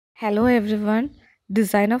Hello everyone,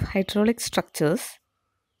 design of hydraulic structures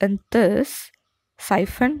and this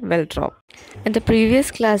syphon well drop. In the previous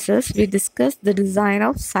classes we discussed the design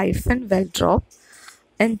of syphon well drop,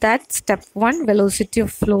 and that step 1 velocity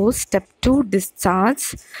of flow, step 2 discharge,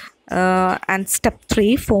 and step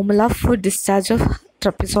 3 formula for discharge of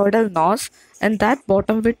trapezoidal nose, and that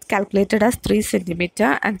bottom width calculated as 3 cm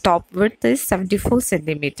and top width is 74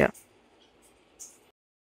 cm.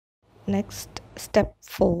 Next, step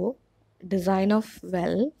 4 design of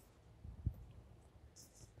well.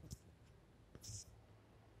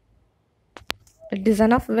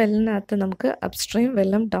 Design of വെല്ലിനകത്ത് നമുക്ക് upstream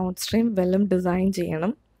വെല്ലും down stream വെല്ലും design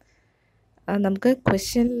ചെയ്യണം. നമുക്ക്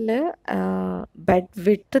ക്വസ്റ്റ്യനിൽ bed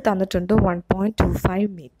width തന്നിട്ടുണ്ട് 1.25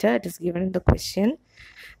 metre. It is given in the question.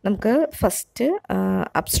 നമുക്ക് first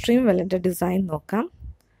upstream വെല്ലിൻ്റെ design നോക്കാം.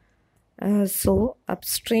 So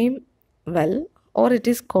upstream well or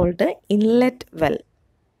it is called inlet well.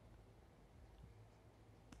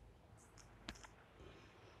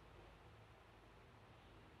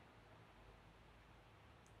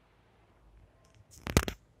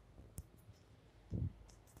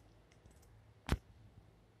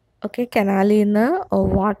 Okay, കനാലിൽ നിന്ന്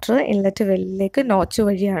water inlet വെല്ലിലേക്ക് notch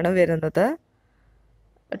വഴിയാണ് വരുന്നത്.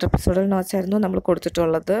 ട്രപ്പസോഡൽ നോച്ചായിരുന്നു നമ്മൾ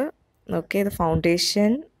കൊടുത്തിട്ടുള്ളത്. ഓക്കെ, ഇത്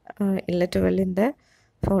foundation, inlet വെല്ലിൻ്റെ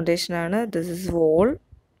ഫൗണ്ടേഷനാണ്. This is wall.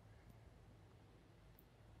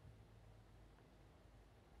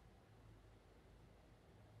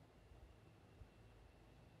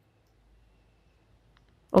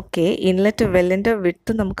 Okay, inlet വെല്ലിൻ്റെ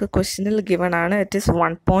width നമുക്ക് ക്വസ്റ്റ്യനിൽ ഗിവൺ ആണ്. It is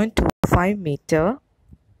 1.25 metre.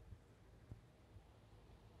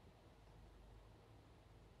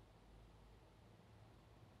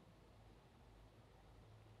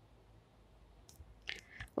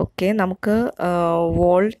 ഓക്കെ, നമുക്ക്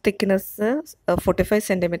വോൾ തിക്നെസ് 45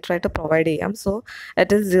 സെൻറ്റിമീറ്റർ ആയിട്ട് പ്രൊവൈഡ് ചെയ്യാം. So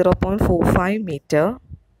it is 0.45 metre.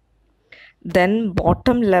 Then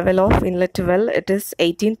bottom level of inlet well it is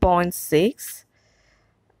 18.6.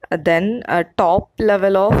 Then top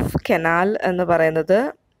level of canal എന്ന് പറയുന്നത്,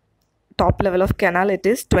 top level of canal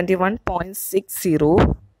it is 21.60.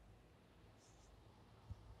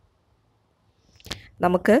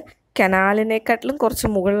 നമുക്ക് കനാലിനെക്കാട്ടിലും കുറച്ച്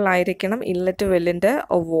മുകളിലായിരിക്കണം inlet വെല്ലിൻ്റെ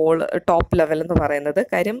wall top level എന്ന് പറയുന്നത്.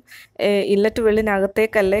 കാര്യം inlet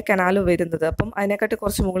വെല്ലിനകത്തേക്കല്ലേ canal വരുന്നത്, അപ്പം അതിനെക്കാട്ടി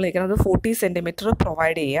കുറച്ച് മുകളിലിരിക്കണം. അത് 40 സെൻറ്റിമീറ്റർ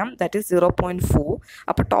പ്രൊവൈഡ് ചെയ്യാം. That is 0.4.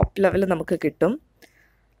 അപ്പോൾ ടോപ്പ് ലെവൽ നമുക്ക് കിട്ടും.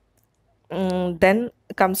 Then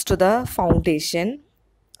comes to the foundation.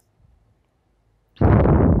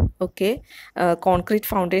 Okay, concrete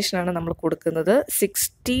ഫൗണ്ടേഷനാണ് നമ്മൾ കൊടുക്കുന്നത്.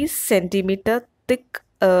 60 സെൻറ്റിമീറ്റർ തിക്ക്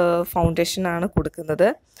ഫൗണ്ടേഷൻ ആണ് കൊടുക്കുന്നത്.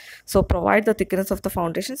 So provide the thickness of the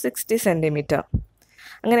foundation 60 centimetre.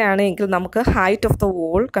 അങ്ങനെയാണെങ്കിൽ നമുക്ക് ഹൈറ്റ് ഓഫ് ദ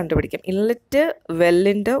വോൾ കണ്ടുപിടിക്കാം. Inlet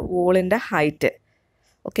വെല്ലിൻ്റെ വോളിൻ്റെ height.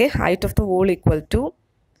 Okay, height of the wall equal to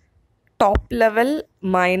top level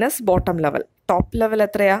minus bottom level. Top level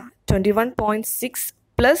എത്രയാ? 21.6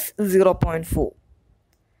 plus 0.4.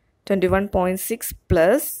 21.6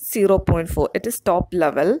 plus 0.4. It is top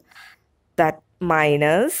level. That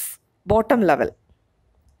minus bottom level.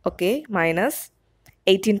 Okay, minus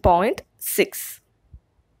 18.6.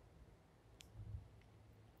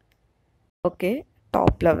 Okay,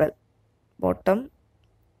 top level, bottom,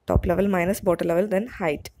 top level minus bottom level, then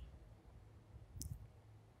height.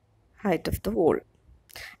 Height of the wall.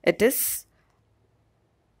 It is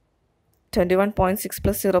 21.6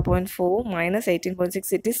 plus 0.4 minus 18.6.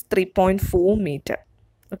 It is 3.4 meter.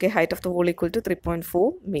 Okay, height of the wall equal to 3.4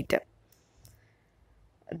 meter.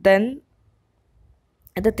 Then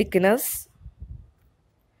the thickness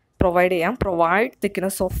provide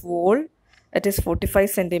thickness of wall. It is 45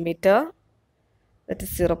 centimeter. That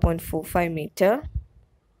is 0.45 meter.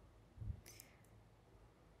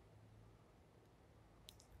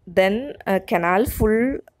 Then canal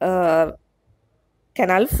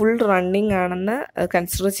full running ആണെന്ന്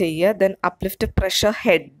consider ചെയ്യുക. Then uplift pressure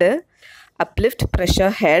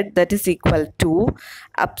head that is equal to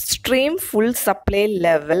upstream full supply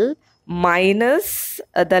level minus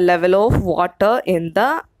the level of water in the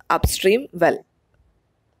upstream well.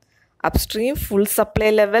 Upstream full supply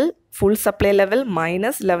level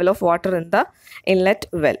minus level of water in the inlet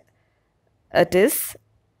well. It is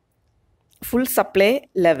full supply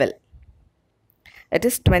level. It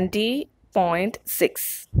is 20.6.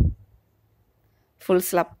 Full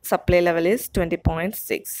supply level is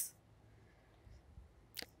 20.6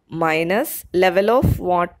 minus level of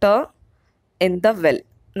water in the well.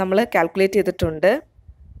 നമ്മൾ calculate ചെയ്തിട്ടുണ്ട്.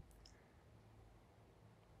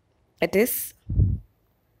 It is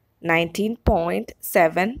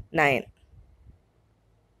 19.79.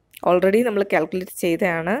 Already നമ്മൾ calculate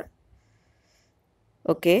ചെയ്തതാണ്.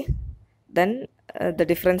 Okay, then the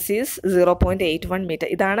difference is 0.81 meter.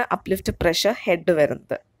 ഇതാണ് uplift pressure head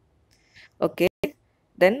വരുന്നത്. Okay,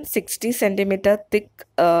 then 60 centimeter thick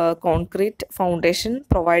concrete foundation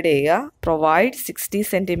provide 60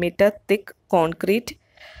 centimeter thick concrete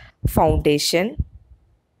foundation.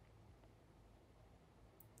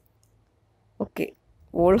 Okay,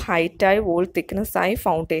 wall height ആയി wall thickness ആയി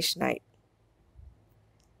foundation ആയി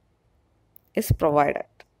is provided.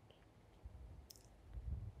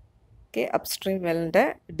 Okay, upstream well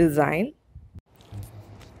design.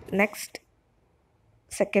 Next,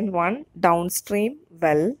 second one, downstream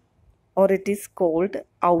well, or it is called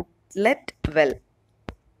outlet well.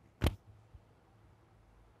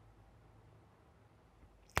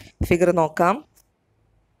 Figure നോക്കാം.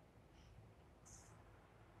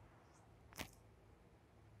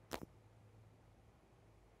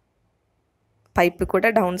 Pipe കൂടെ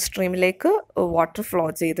down സ്ട്രീമിലേക്ക് water flow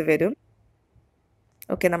ചെയ്ത് വരും.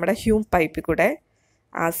 Okay, നമ്മുടെ Hume പൈപ്പിൽ കൂടെ,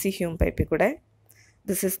 ആസി ഹ്യൂം പൈപ്പിൽ കൂടെ.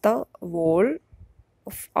 This is the wall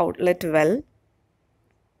of outlet well.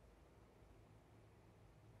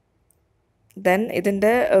 Then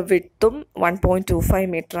ഇതിൻ്റെ വിഡ്ത്തും 1.25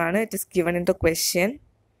 മീറ്റർ ആണ്. It is given in the question.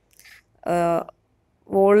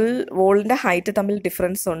 വോളിൻ്റെ height തമ്മിൽ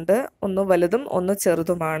ഡിഫറൻസ് ഉണ്ട്. ഒന്ന് വലുതും ഒന്ന്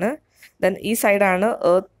ചെറുതുമാണ്. ദെൻ ഈ സൈഡാണ്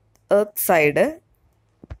earth side.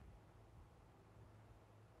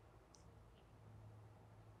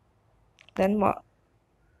 Then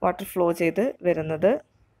water flow ചെയ്ത് വരുന്നത്.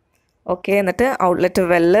 ഓക്കെ, എന്നിട്ട് ഔട്ട്ലെറ്റ്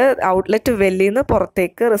വെല്ലിൽ നിന്ന്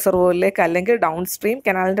പുറത്തേക്ക് റിസർവോറിലേക്ക് അല്ലെങ്കിൽ ഡൗൺ സ്ട്രീം,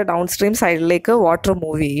 കനാലിൻ്റെ ഡൗൺ സ്ട്രീം സൈഡിലേക്ക് വാട്ടർ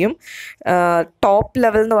മൂവ് ചെയ്യും. ടോപ്പ്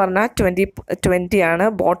ലെവൽ എന്ന് പറഞ്ഞാൽ 20 ആണ്.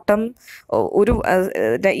 ബോട്ടം ഒരു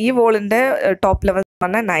ഈ വോളിൻ്റെ ടോപ്പ് ലെവൽ എന്ന്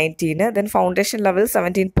പറഞ്ഞാൽ 19. Then foundation level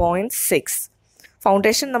 17.6.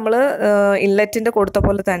 ഫൗണ്ടേഷൻ നമ്മൾ ഇൻലെറ്റിൻ്റെ കൊടുത്ത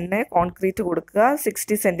പോലെ തന്നെ കോൺക്രീറ്റ് കൊടുക്കുക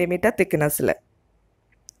 60 സെൻറ്റിമീറ്റർ തിക്നെസ്സിൽ.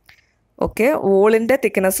 ഓക്കെ, വോളിൻ്റെ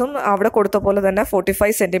തിക്നെസ്സും അവിടെ കൊടുത്ത പോലെ തന്നെ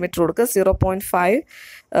 45 സെൻറ്റിമീറ്റർ കൊടുക്കുക. 0.5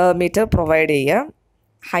 മീറ്റർ പ്രൊവൈഡ് ചെയ്യുക.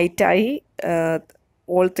 ഹൈറ്റായി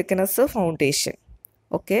wall thickness foundation.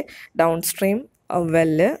 Okay, down stream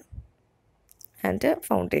well and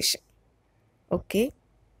foundation. Okay,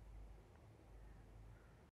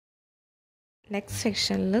 next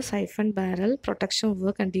section syphon barrel protection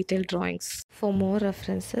work and detailed drawings. For more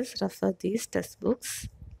references, refer these textbooks.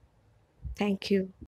 Thank you.